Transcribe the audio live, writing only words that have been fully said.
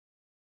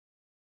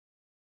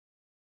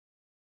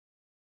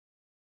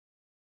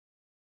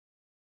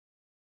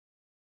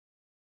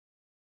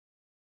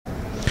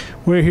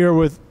We're here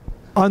with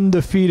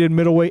undefeated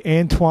middleweight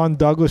Antoine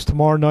Douglas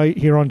tomorrow night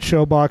here on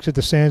Showbox at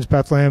the Sands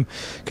Bethlehem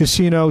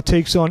Casino.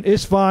 Takes on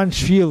Istvan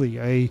Shvili,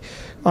 a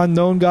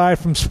unknown guy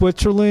from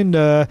Switzerland.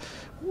 Do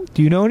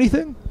you know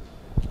anything?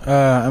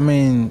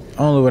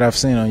 Only what I've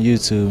seen on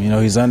YouTube. You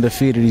know, he's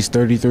undefeated. He's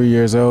 33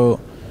 years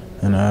old,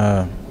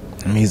 and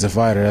he's a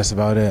fighter. That's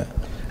about it.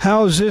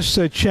 How is this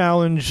a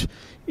challenge,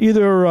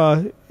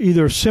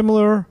 either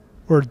similar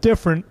or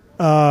different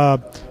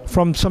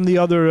from some of the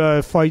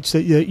other fights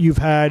that you've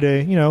had,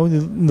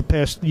 in the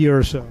past year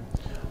or so?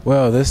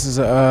 Well, this is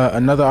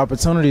another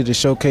opportunity to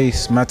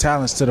showcase my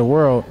talents to the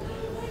world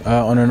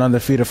on an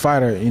undefeated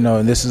fighter. You know,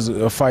 and this is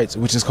a fight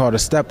which is called a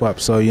step up.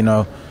 So, you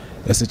know,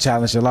 it's a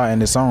challenge a lot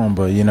in its own.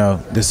 But, you know,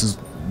 this is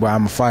why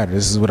I'm a fighter.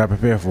 This is what I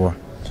prepare for.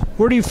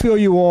 Where do you feel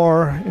you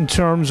are in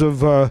terms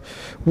of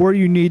where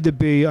you need to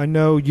be? I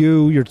know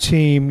you, your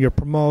team, your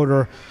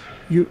promoter,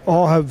 you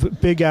all have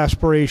big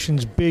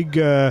aspirations, big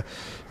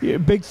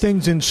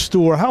things in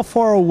store. How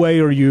far away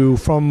are you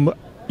from,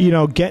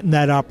 getting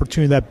that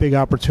opportunity, that big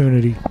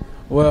opportunity?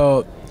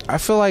 Well, I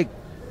feel like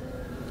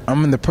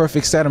I'm in the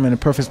perfect set. I'm in the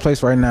perfect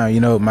place right now.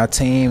 You know, my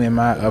team and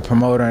my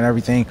promoter and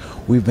everything,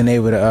 we've been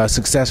able to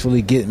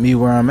successfully get me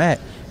where I'm at.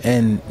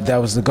 And that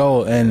was the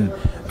goal. And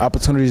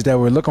opportunities that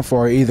we're looking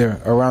for are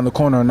either around the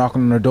corner or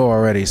knocking on the door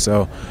already.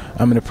 So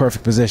I'm in the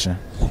perfect position.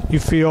 You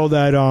feel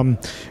that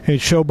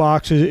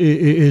Showbox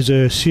is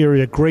a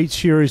series, a great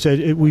series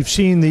that we've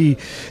seen the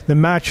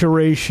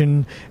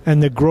maturation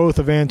and the growth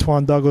of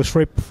Antoine Douglas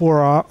right before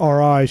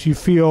our eyes. You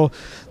feel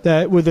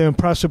that with an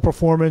impressive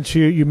performance,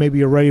 you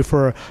maybe are ready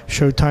for a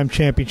Showtime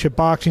Championship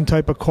boxing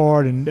type of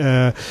card and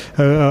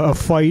a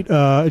fight,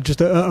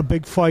 just a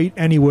big fight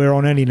anywhere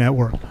on any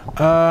network?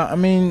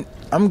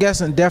 I'm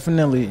guessing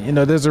definitely. You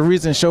know, there's a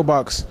reason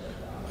Showbox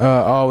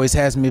always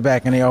has me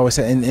back, and they always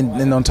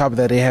and on top of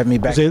that, they have me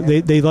back.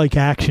 They like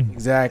action.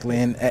 Exactly,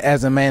 and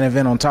as a main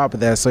event on top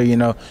of that, so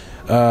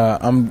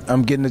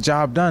I'm getting the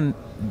job done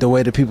the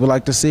way that people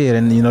like to see it,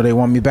 and they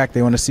want me back.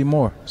 They want to see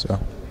more. So,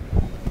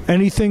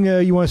 anything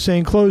you want to say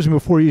in closing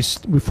before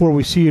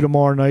we see you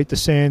tomorrow night, the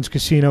Sands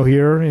Casino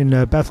here in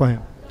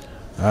Bethlehem?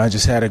 I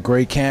just had a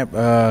great camp.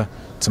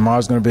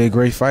 Tomorrow's going to be a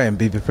great fight, and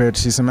be prepared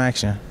to see some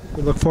action.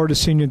 We look forward to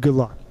seeing you. Good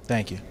luck.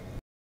 Thank you.